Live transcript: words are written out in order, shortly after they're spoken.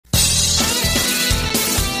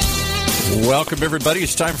Welcome, everybody.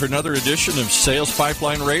 It's time for another edition of Sales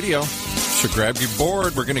Pipeline Radio. So grab your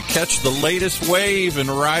board. We're going to catch the latest wave and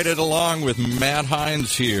ride it along with Matt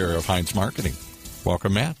Hines here of Hines Marketing.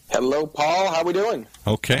 Welcome, Matt. Hello, Paul. How we doing?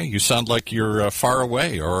 Okay. You sound like you're far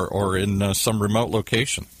away or in some remote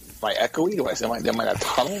location. Am I echoey? Am I in a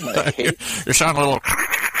tunnel? You sound a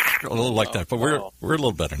little like that, but we're a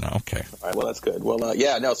little better now. Okay. All right, well, that's good. Well,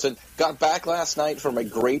 so got back last night from a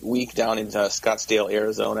great week down in Scottsdale,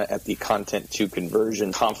 Arizona at the Content to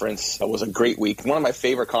Conversion Conference. It was a great week. One of my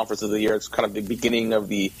favorite conferences of the year. It's kind of the beginning of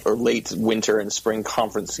the late winter and spring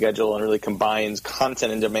conference schedule and really combines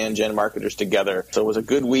content and demand gen marketers together. So it was a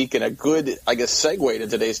good week and a good, segue to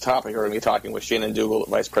today's topic. We're going to be talking with Shannon Dougall,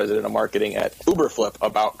 Vice President of Marketing at Uberflip,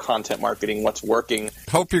 about content marketing, what's working.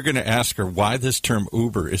 Hope you're going to ask her why this term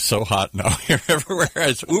Uber is so hot now. Everywhere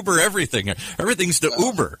it's Uber everything. Everything's to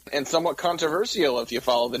Uber. And somewhat controversial if you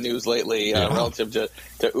follow the news lately relative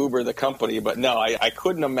to Uber, the company. But no, I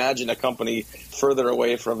couldn't imagine a company further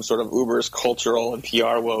away from sort of Uber's cultural and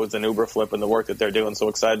PR woes than Uberflip and the work that they're doing. So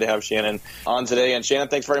excited to have Shannon on today. And Shannon,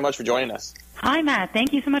 thanks very much for joining us. Hi, Matt.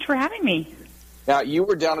 Thank you so much for having me. Now, you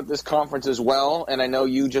were down at this conference as well, and I know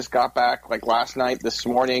you just got back last night, this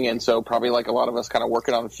morning, and so probably like a lot of us kind of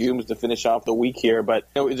working on fumes to finish off the week here. But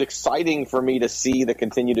it was exciting for me to see the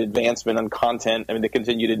continued advancement on content, the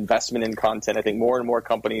continued investment in content. I think more and more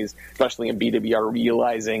companies, especially in B2B, are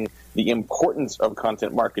realizing the importance of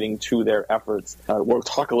content marketing to their efforts. We'll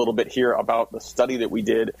talk a little bit here about the study that we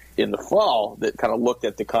did in the fall that kind of looked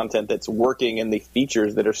at the content that's working and the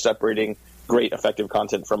features that are separating great effective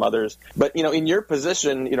content from others. But, in your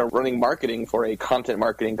position, running marketing for a content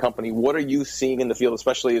marketing company, what are you seeing in the field,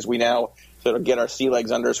 especially as we now sort of get our sea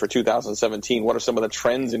legs under us for 2017? What are some of the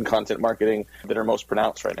trends in content marketing that are most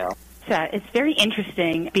pronounced right now? It's very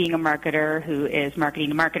interesting being a marketer who is marketing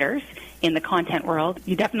to marketers in the content world.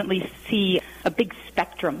 You definitely see a big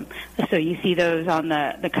spectrum. So you see those on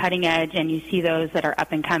the cutting edge and you see those that are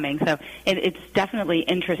up and coming. So it's definitely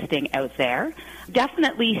interesting out there.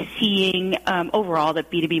 Definitely seeing overall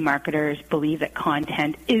that B2B marketers believe that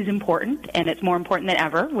content is important and it's more important than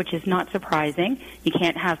ever, which is not surprising. You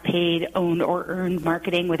can't have paid, owned, or earned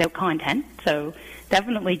marketing without content. So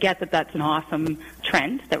definitely get that that's an awesome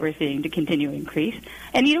trend that we're seeing to continue to increase.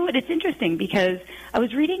 And you know what? It's interesting because I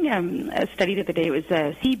was reading a study the other day. It was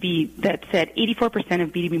CB that said 84%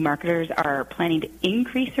 of B2B marketers are planning to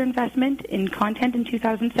increase their investment in content in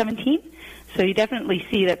 2017. So you definitely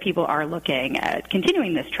see that people are looking at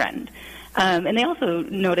continuing this trend. And they also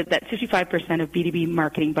noted that 55% of B2B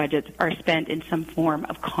marketing budgets are spent in some form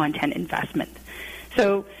of content investment.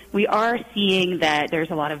 So we are seeing that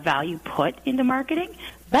there's a lot of value put into marketing,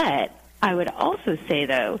 but I would also say,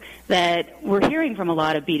 though, that we're hearing from a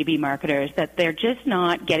lot of B2B marketers that they're just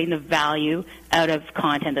not getting the value out of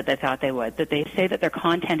content that they thought they would, that they say that their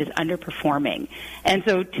content is underperforming. And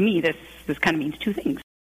so to me, this kind of means two things.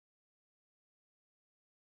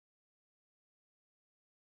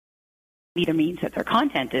 It either means that their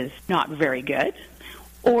content is not very good,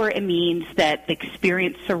 or it means that the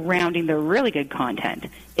experience surrounding the really good content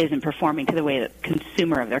isn't performing to the way that the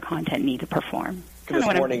consumer of their content needs to perform. This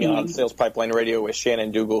morning on Sales Pipeline Radio with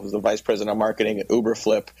Shannon Dougall, who's the Vice President of Marketing at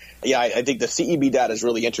Uberflip. Yeah, I think the CEB data is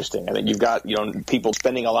really interesting. I think you've got people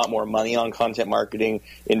spending a lot more money on content marketing,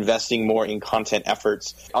 investing more in content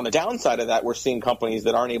efforts. On the downside of that, we're seeing companies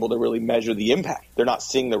that aren't able to really measure the impact. They're not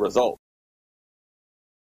seeing the result.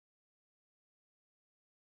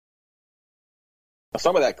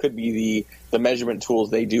 Some of that could be the measurement tools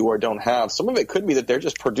they do or don't have. Some of it could be that they're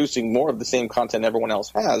just producing more of the same content everyone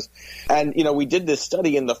else has. And, we did this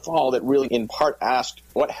study in the fall that really in part asked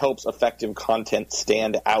what helps effective content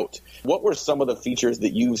stand out. What were some of the features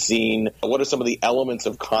that you've seen? What are some of the elements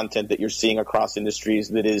of content that you're seeing across industries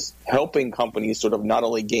that is helping companies sort of not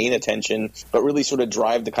only gain attention, but really sort of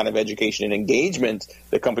drive the kind of education and engagement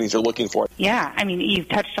that companies are looking for? Yeah, you've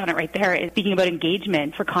touched on it right there. Speaking about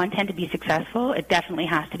engagement, for content to be successful, it definitely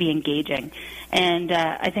has to be engaging. And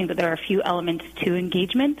I think that there are a few elements to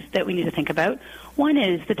engagement that we need to think about. One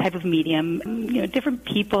is the type of medium. Different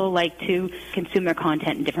people like to consume their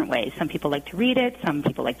content in different ways. Some people like to read it. Some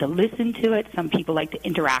people like to listen to it. Some people like to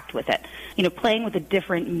interact with it. Playing with the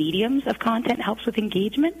different mediums of content helps with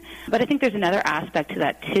engagement. But I think there's another aspect to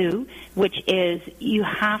that, too, which is you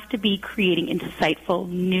have to be creating insightful,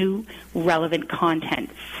 new, relevant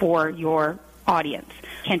content for your audience.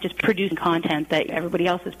 You can't just produce content that everybody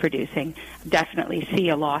else is producing. Definitely see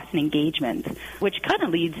a loss in engagement, which kind of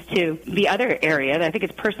leads to the other area that I think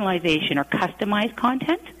is personalization or customized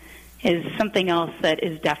content is something else that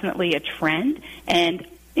is definitely a trend. And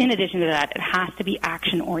In addition to that, it has to be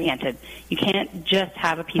action-oriented. You can't just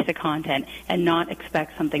have a piece of content and not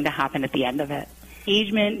expect something to happen at the end of it.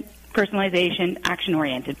 Engagement, personalization,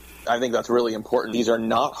 action-oriented. I think that's really important. These are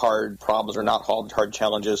not hard problems or not hard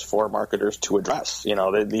challenges for marketers to address.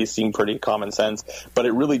 These seem pretty common sense, but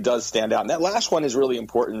it really does stand out. And that last one is really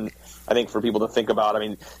important, I think, for people to think about.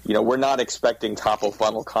 We're not expecting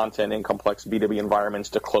top-of-funnel content in complex B2B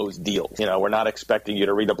environments to close deals. We're not expecting you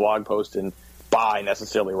to read a blog post and buy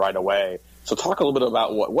necessarily right away. So talk a little bit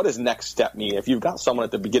about what does next step mean? If you've got someone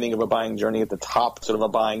at the beginning of a buying journey, at the top sort of a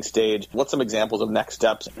buying stage, what's some examples of next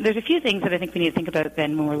steps? There's a few things that I think we need to think about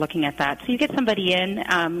then when we're looking at that. So you get somebody in,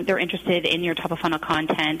 they're interested in your top-of-funnel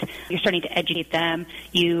content, you're starting to educate them,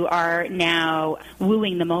 you are now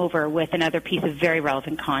wooing them over with another piece of very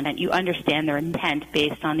relevant content. You understand their intent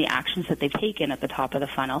based on the actions that they've taken at the top of the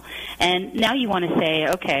funnel. And now you want to say,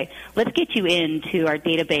 okay, let's get you into our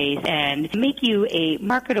database and make you a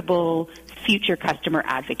marketable future customer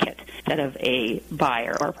advocate instead of a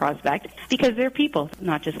buyer or prospect, because they're people,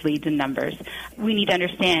 not just leads and numbers. We need to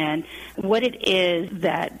understand what it is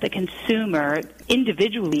that the consumer,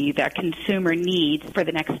 individually, that consumer needs for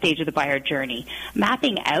the next stage of the buyer journey.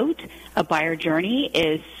 Mapping out a buyer journey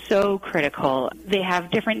is so critical. They have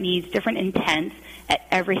different needs, different intents at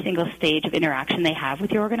every single stage of interaction they have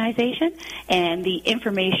with your organization, and the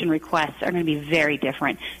information requests are going to be very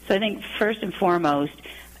different. So I think first and foremost,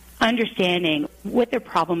 understanding what their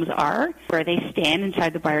problems are, where they stand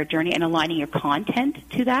inside the buyer journey, and aligning your content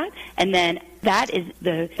to that. And then that is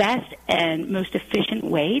the best and most efficient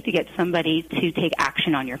way to get somebody to take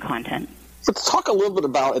action on your content. Let's talk a little bit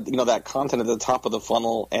about that content at the top of the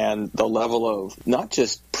funnel and the level of not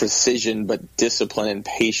just precision but discipline and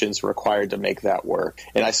patience required to make that work.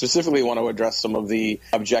 And I specifically want to address some of the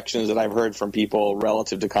objections that I've heard from people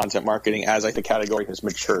relative to content marketing as the category has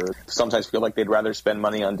matured. Sometimes feel like they'd rather spend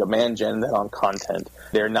money on demand gen than on content.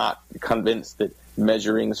 They're not convinced that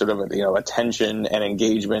measuring sort of attention and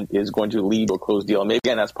engagement is going to lead to a closed deal. And maybe,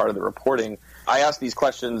 again, that's part of the reporting. I ask these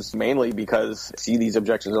questions mainly because I see these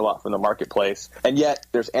objections a lot from the marketplace, and yet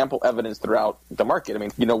there's ample evidence throughout the market.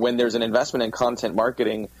 When there's an investment in content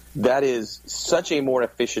marketing, that is such a more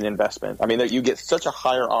efficient investment. That you get such a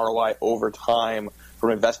higher ROI over time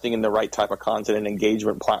from investing in the right type of content and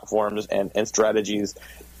engagement platforms and strategies,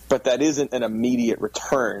 but that isn't an immediate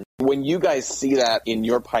return. When you guys see that in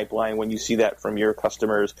your pipeline, when you see that from your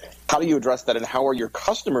customers, how do you address that, and how are your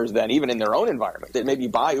customers then, even in their own environment, that maybe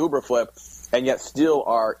buy Uberflip and yet still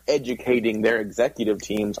are educating their executive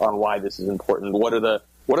teams on why this is important? What are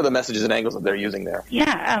the messages and angles that they're using there?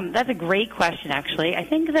 Yeah, that's a great question, actually. I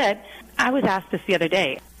think that I was asked this the other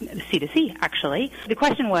day, C2C, actually. The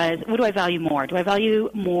question was, what do I value more? Do I value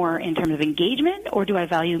more in terms of engagement, or do I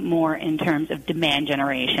value more in terms of demand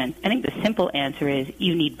generation? I think the simple answer is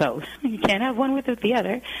you need both. You can't have one without the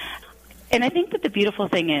other. And I think that the beautiful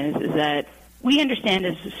thing is that we understand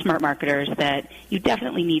as smart marketers that you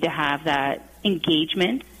definitely need to have that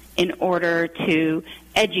engagement in order to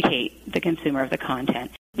educate the consumer of the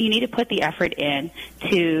content. You need to put the effort in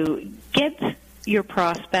to get your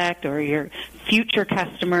prospect or your future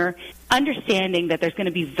customer understanding that there's going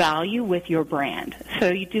to be value with your brand. So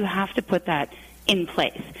you do have to put that in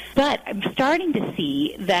place. But I'm starting to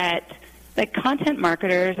see that content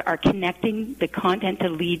marketers are connecting the content to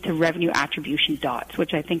lead to revenue attribution dots,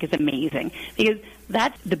 which I think is amazing, because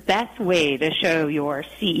that's the best way to show your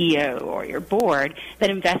CEO or your board that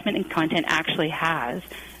investment in content actually has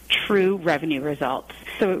true revenue results.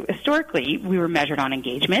 So historically, we were measured on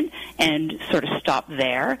engagement and sort of stopped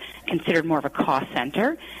there, considered more of a cost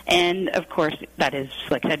center. And of course, that is,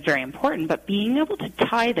 like I said, very important. But being able to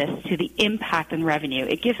tie this to the impact on revenue,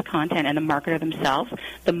 it gives content and the marketer themselves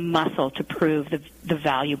the muscle to prove the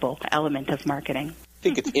valuable element of marketing. I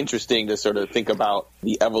think it's interesting to sort of think about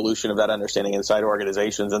the evolution of that understanding inside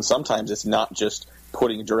organizations. And sometimes it's not just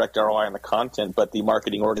putting direct ROI on the content, but the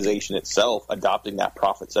marketing organization itself adopting that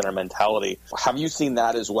profit center mentality. Have you seen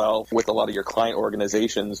that as well with a lot of your client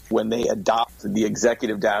organizations when they adopt the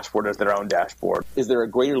executive dashboard as their own dashboard? Is there a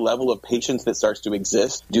greater level of patience that starts to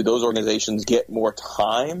exist? Do those organizations get more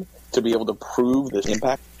time to be able to prove this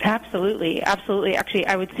impact? Absolutely. Absolutely. Actually,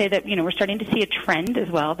 I would say that, we're starting to see a trend as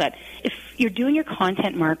well that if you're doing your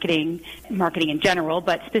content marketing in general,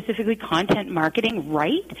 but specifically content marketing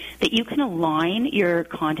right, that you can align your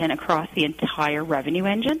content across the entire revenue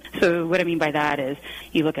engine. So what I mean by that is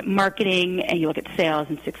you look at marketing and you look at sales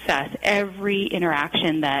and success. Every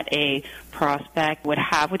interaction that a prospect would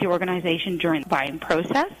have with your organization during the buying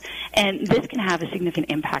process, and this can have a significant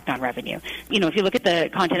impact on revenue. If you look at the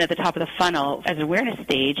content at the top of the funnel as an awareness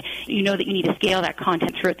stage, stage, you know that you need to scale that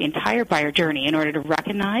content throughout the entire buyer journey in order to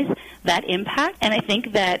recognize that impact. And I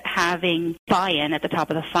think that having buy-in at the top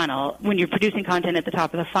of the funnel, when you're producing content at the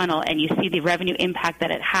top of the funnel and you see the revenue impact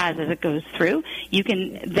that it has as it goes through, you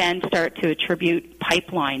can then start to attribute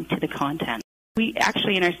pipeline to the content. We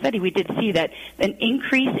actually, in our study, we did see that an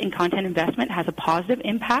increase in content investment has a positive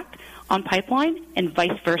impact on pipeline, and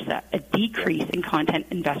vice versa. A decrease in content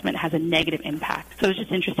investment has a negative impact. So it's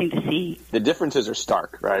just interesting to see. The differences are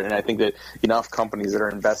stark, right? And I think that enough companies that are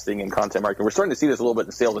investing in content marketing, we're starting to see this a little bit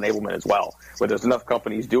in sales enablement as well, where there's enough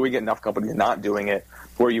companies doing it, enough companies not doing it,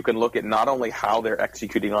 where you can look at not only how they're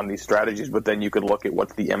executing on these strategies, but then you could look at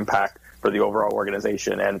what's the impact for the overall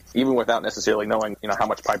organization. And even without necessarily knowing, how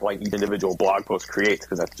much pipeline each individual blog post creates,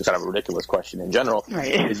 because that's just kind of a ridiculous question in general,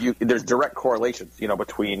 right. There's direct correlations,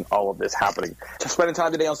 between all of this happening. Just spending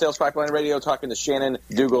time today on Sales Pipeline Radio talking to Shannon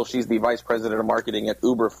Dougall. She's the Vice President of Marketing at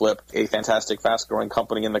Uberflip, a fantastic, fast-growing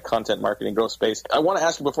company in the content marketing growth space. I want to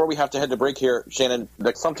ask you, before we have to head to break here, Shannon,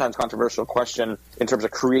 the sometimes controversial question in terms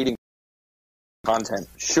of creating content.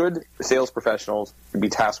 Should sales professionals be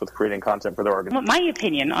tasked with creating content for their organization? My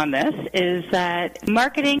opinion on this is that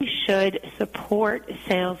marketing should support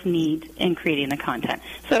sales needs in creating the content.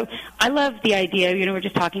 So I love the idea, we're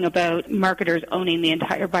just talking about marketers owning the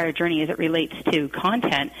entire buyer journey as it relates to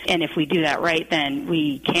content. And if we do that right, then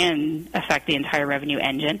we can affect the entire revenue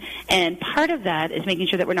engine. And part of that is making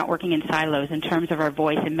sure that we're not working in silos in terms of our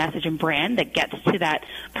voice and message and brand that gets to that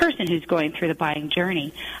person who's going through the buying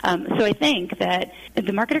journey. So I think that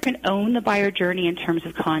the marketer can own the buyer journey in terms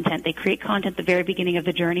of content. They create content at the very beginning of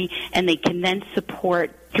the journey, and they can then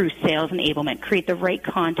support through sales enablement, create the right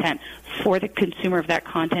content for the consumer of that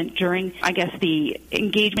content during, the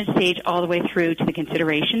engagement stage all the way through to the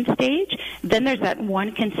consideration stage. Then there's that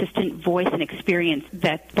one consistent voice and experience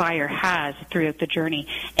that buyer has throughout the journey.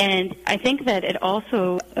 And I think that it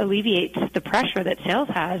also alleviates the pressure that sales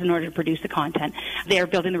has in order to produce the content. They are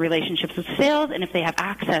building the relationships with sales, and if they have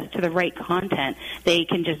access to the right content, they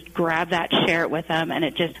can just grab that, share it with them, and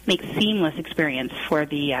it just makes seamless experience for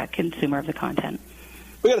the consumer of the content.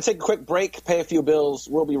 We got to take a quick break, pay a few bills.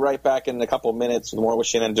 We'll be right back in a couple of minutes with more with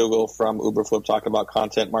Shannon Dougall from Uberflip, talking about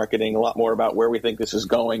content marketing, a lot more about where we think this is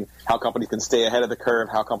going, how companies can stay ahead of the curve,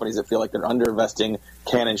 how companies that feel like they're underinvesting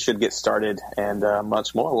can and should get started, and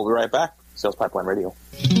much more. We'll be right back. Sales Pipeline Radio.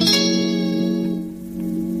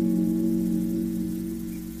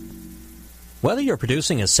 Whether you're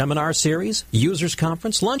producing a seminar series, users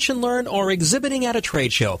conference, lunch and learn, or exhibiting at a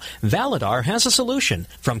trade show, Validar has a solution.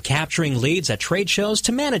 From capturing leads at trade shows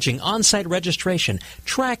to managing on-site registration,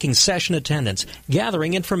 tracking session attendance,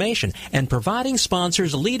 gathering information, and providing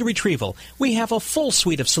sponsors lead retrieval, we have a full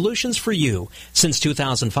suite of solutions for you. Since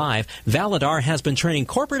 2005, Validar has been turning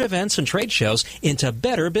corporate events and trade shows into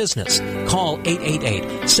better business. Call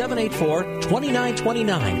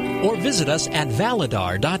 888-784-2929 or visit us at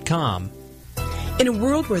validar.com. In a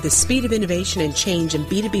world where the speed of innovation and change in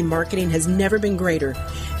B2B marketing has never been greater,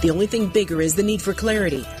 the only thing bigger is the need for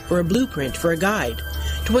clarity, for a blueprint, for a guide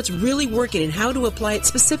to what's really working and how to apply it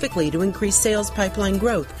specifically to increase sales pipeline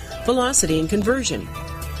growth, velocity, and conversion.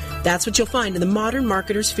 That's what you'll find in the Modern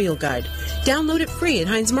Marketer's Field Guide. Download it free at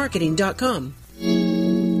HeinzMarketing.com.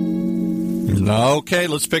 Okay,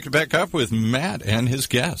 let's pick it back up with Matt and his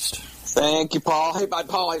guest. Thank you, Paul. Hey,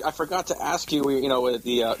 Paul, I forgot to ask you,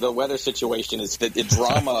 the weather situation is the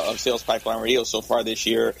drama of Sales Pipeline Radio so far this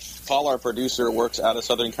year. Paul, our producer, works out of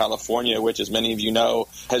Southern California, which, as many of you know,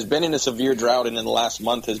 has been in a severe drought, and in the last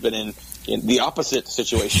month has been in the opposite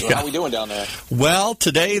situation. Yeah. How are we doing down there? Well,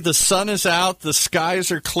 today the sun is out, the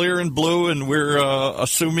skies are clear and blue, and we're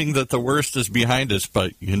assuming that the worst is behind us,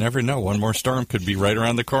 but you never know. One more storm could be right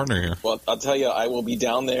around the corner here. Well, I'll tell you, I will be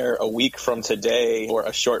down there a week from today for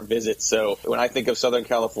a short visit. So when I think of Southern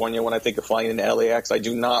California, when I think of flying into LAX, I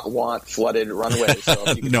do not want flooded runways. So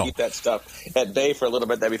if you can keep that stuff at bay for a little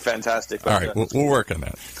bit, that'd be fantastic. But, all right, we'll work on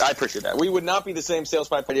that. I appreciate that. We would not be the same Sales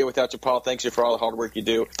Pipe Radio without you, Paul. Thanks you for all the hard work you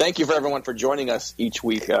do. Thank you for everyone for joining us each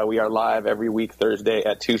week. We are live every week Thursday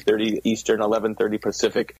at 2:30 Eastern, 11:30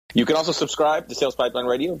 Pacific. You can also subscribe to Sales Pipeline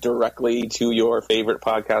Radio directly to your favorite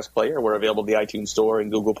podcast player. We're available at the iTunes Store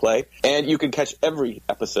and Google Play. And you can catch every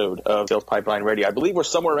episode of Sales Pipeline Radio. I believe we're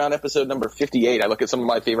somewhere around episode number 58. I look at some of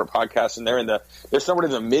my favorite podcasts, and they're somewhere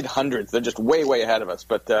in the mid-hundreds. They're just way, way ahead of us.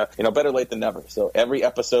 But, better late than never. So every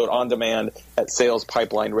episode on demand at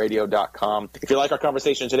salespipelineradio.com. If you like our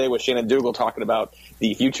conversation today with Shannon Dougall talking about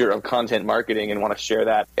the future of content marketing and want to share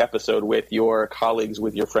that episode with your colleagues,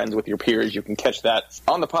 with your friends, with your peers, you can catch that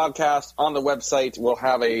on the podcast, on the website. We'll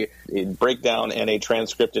have a breakdown and a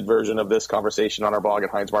transcripted version of this conversation on our blog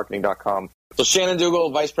at HeinzMarketing.com. So Shannon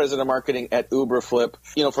Dougall, Vice President of Marketing at Uberflip.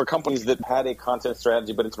 For companies that had a content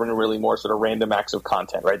strategy, but it's been really more sort of random acts of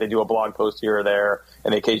content, right? They do a blog post here or there,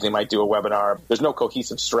 and they occasionally might do a webinar. There's no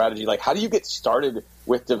cohesive strategy. Like, how do you get started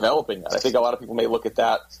with developing that? I think a lot of people may look at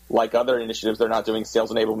that like other initiatives. They're not doing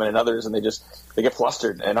sales enablement and others, and they get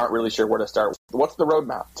flustered and aren't really sure where to start. What's the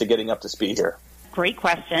roadmap to getting up to speed here? Great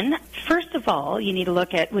question. First of all, you need to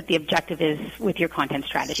look at what the objective is with your content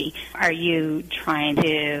strategy. Are you trying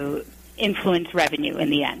to influence revenue in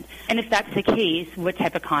the end? And if that's the case, what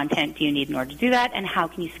type of content do you need in order to do that, and how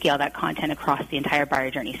can you scale that content across the entire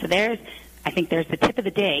buyer journey? So I think there's the tip of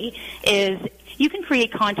the day is you can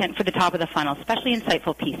create content for the top of the funnel, especially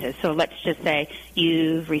insightful pieces. So let's just say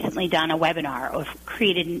you've recently done a webinar or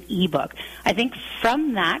created an ebook. I think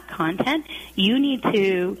from that content, you need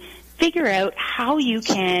to figure out how you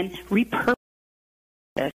can repurpose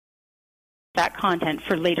that content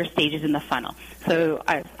for later stages in the funnel. So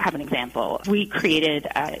I have an example. We created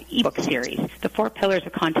an ebook series, The 4 Pillars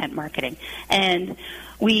of Content Marketing. And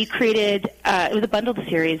we created, it was a bundled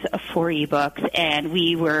series of 4 ebooks, and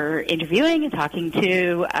we were interviewing and talking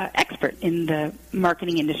to experts in the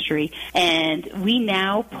marketing industry. And we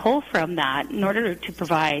now pull from that in order to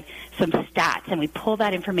provide some stats, and we pull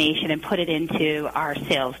that information and put it into our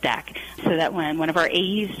sales deck so that when one of our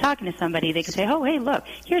AEs is talking to somebody, they can say, oh, hey, look,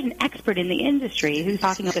 here's an expert in the industry who's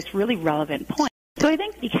talking about this really relevant point. So I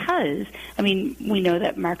think because, we know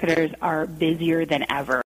that marketers are busier than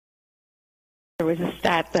ever. There was a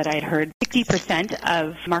stat that I'd heard 60%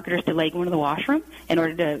 of marketers delay going to the washroom in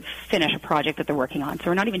order to finish a project that they're working on. So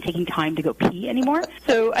we're not even taking time to go pee anymore.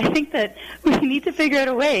 So I think that we need to figure out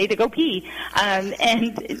a way to go pee. And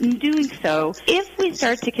in doing so, if we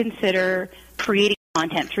start to consider creating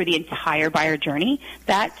content through the entire buyer journey,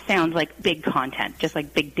 that sounds like big content, just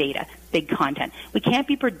like big data, big content. We can't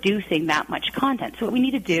be producing that much content. So what we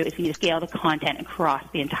need to do is we need to scale the content across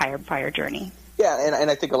the entire buyer journey. Yeah, and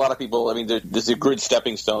I think a lot of people, there's a good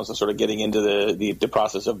stepping stones to sort of getting into the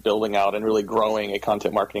process of building out and really growing a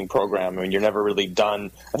content marketing program. You're never really done.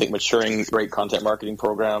 I think maturing great content marketing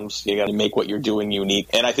programs, you got to make what you're doing unique.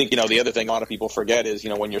 And I think, the other thing a lot of people forget is,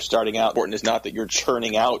 when you're starting out, important is not that you're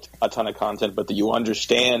churning out a ton of content, but that you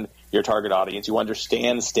understand your target audience, you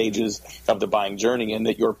understand stages of the buying journey, and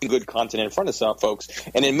that you're putting good content in front of some folks.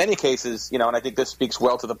 And in many cases, and I think this speaks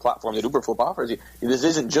well to the platform that Uberflip offers, this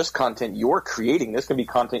isn't just content you're creating. This can be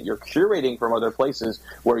content you're curating from other places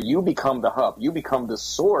where you become the hub. You become the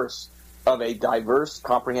source of a diverse,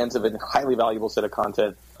 comprehensive, and highly valuable set of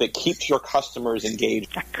content that keeps your customers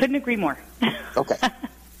engaged. I couldn't agree more. Okay.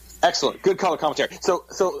 Excellent. Good color commentary. So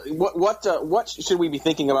what should we be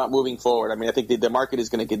thinking about moving forward? I think the market is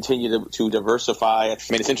going to continue to diversify.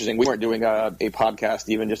 It's interesting. We weren't doing a podcast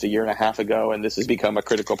even just a year and a half ago, and this has become a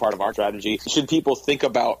critical part of our strategy. Should people think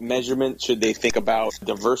about measurement? Should they think about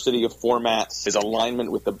diversity of formats? Is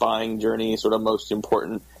alignment with the buying journey sort of most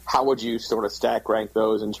important? How would you sort of stack rank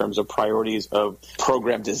those in terms of priorities of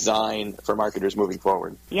program design for marketers moving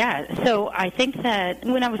forward? Yeah, so I think that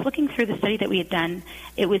when I was looking through the study that we had done,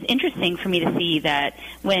 it was interesting for me to see that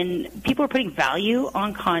when people were putting value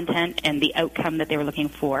on content and the outcome that they were looking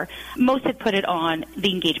for, most had put it on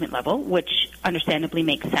the engagement level, which understandably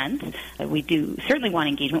makes sense. We do certainly want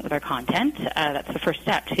engagement with our content. That's the first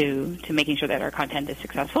step to making sure that our content is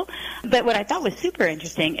successful. But what I thought was super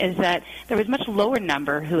interesting is that there was much lower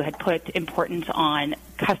number who had put importance on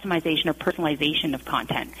customization or personalization of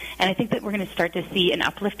content. And I think that we're going to start to see an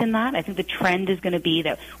uplift in that. I think the trend is going to be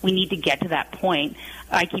that we need to get to that point.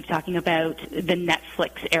 I keep talking about the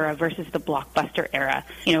Netflix era versus the Blockbuster era.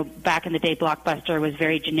 Back in the day, Blockbuster was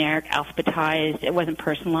very generic, alphabetized. It wasn't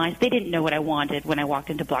personalized. They didn't know what I wanted when I walked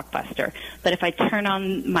into Blockbuster. But if I turn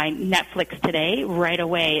on my Netflix today, right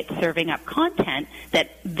away it's serving up content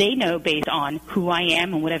that they know based on who I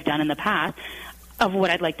am and what I've done in the past, of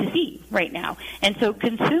what I'd like to see right now. And so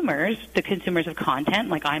the consumers of content,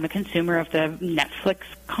 like I'm a consumer of the Netflix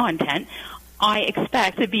content, I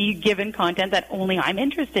expect to be given content that only I'm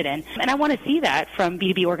interested in. And I want to see that from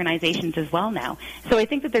B2B organizations as well now. So I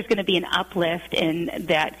think that there's going to be an uplift in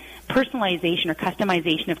that personalization or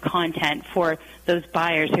customization of content for those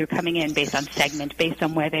buyers who are coming in based on segment, based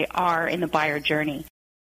on where they are in the buyer journey.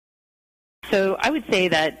 So I would say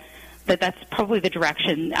that that's probably the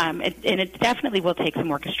direction, and it definitely will take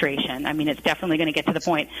some orchestration. I mean, it's definitely going to get to the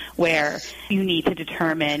point where you need to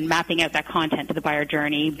determine mapping out that content to the buyer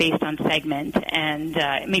journey based on segment, and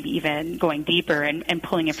maybe even going deeper and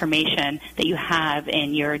pulling information that you have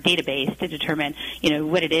in your database to determine,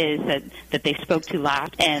 what it is that they spoke to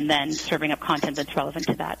last, and then serving up content that's relevant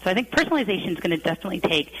to that. So I think personalization is going to definitely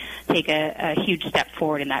take a huge step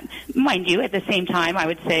forward in that. Mind you, at the same time, I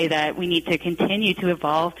would say that we need to continue to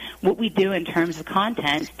evolve what we do in terms of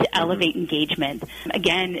content to elevate engagement.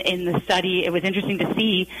 Again, in the study, it was interesting to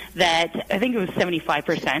see that I think it was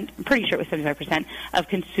 75%, I'm pretty sure it was 75% of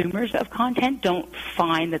consumers of content don't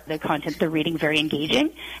find that the content they're reading very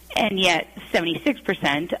engaging, and yet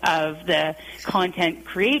 76% of the content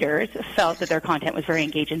creators felt that their content was very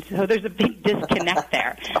engaging. So there's a big disconnect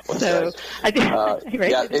there. So I think,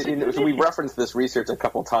 right? So we've referenced this research a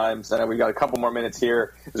couple times, and we've got a couple more minutes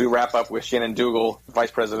here as we wrap up with Shannon Dougall,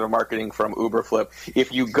 Vice President of Marketing from Uberflip.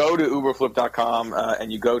 If you go to uberflip.com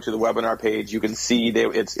and you go to the webinar page, you can see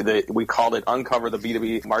we called it Uncover the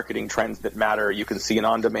B2B Marketing Trends That Matter. You can see an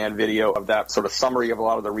on-demand video of that sort of summary of a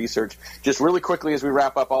lot of the research. Just really quickly as we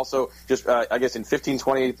wrap up, also, just I guess in 15,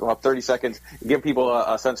 20, 30 seconds, give people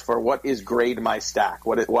a sense for what is Grade My Stack?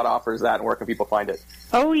 What offers that, and where can people find it?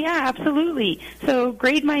 Oh, yeah, absolutely. So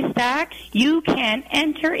Grade My Stack, you can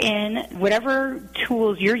enter in whatever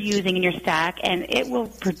tools you're using in your stack, and it will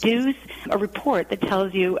produce a report that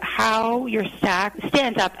tells you how your stack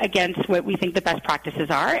stands up against what we think the best practices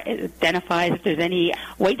are. It identifies if there's any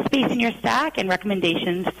white space in your stack and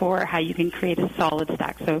recommendations for how you can create a solid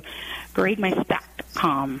stack. So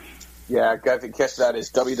grademystack.com. Yeah, guys, to catch that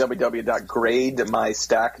is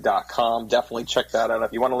www.grademystack.com. Definitely check that out.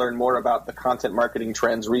 If you want to learn more about the Content Marketing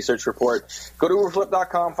Trends Research Report, go to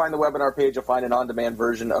Uberflip.com, find the webinar page. You'll find an on-demand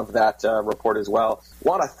version of that report as well.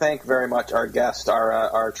 Want to thank very much our guest,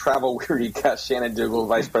 our travel-weary guest, Shannon Dougall,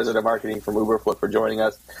 Vice President of Marketing from Uberflip, for joining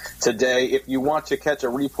us today. If you want to catch a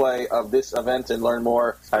replay of this event and learn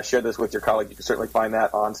more, share this with your colleague. You can certainly find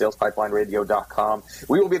that on SalesPipelineRadio.com.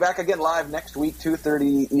 We will be back again live next week,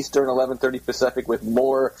 2:30 Eastern, 11:30 Pacific, with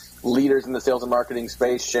more leaders in the sales and marketing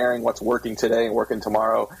space sharing what's working today and working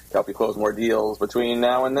tomorrow to help you close more deals between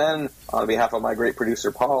now and then. On behalf of my great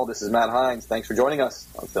producer, Paul, this is Matt Hines. Thanks for joining us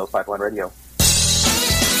on Sales Pipeline Radio.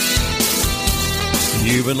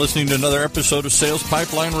 You've been listening to another episode of Sales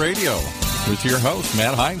Pipeline Radio with your host,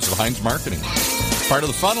 Matt Hines of Hines Marketing, part of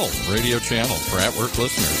the Funnel radio channel for at-work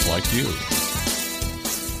listeners like you.